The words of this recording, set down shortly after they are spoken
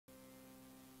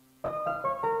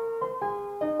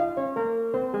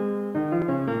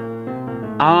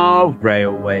are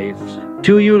railways.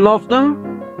 Do you love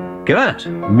them? Good.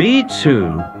 Me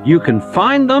too. You can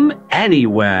find them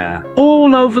anywhere,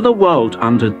 all over the world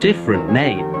under different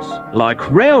names,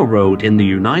 like railroad in the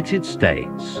United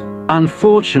States.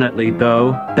 Unfortunately,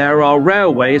 though, there are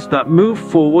railways that move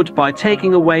forward by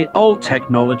taking away old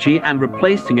technology and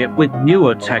replacing it with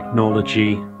newer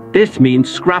technology. This means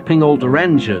scrapping older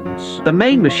engines, the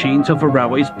main machines of a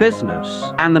railway's business,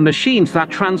 and the machines that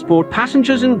transport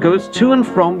passengers and goods to and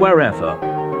from wherever.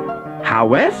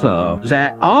 However,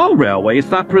 there are railways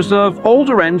that preserve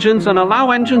older engines and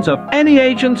allow engines of any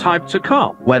age and type to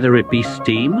come, whether it be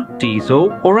steam,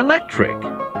 diesel, or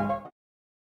electric.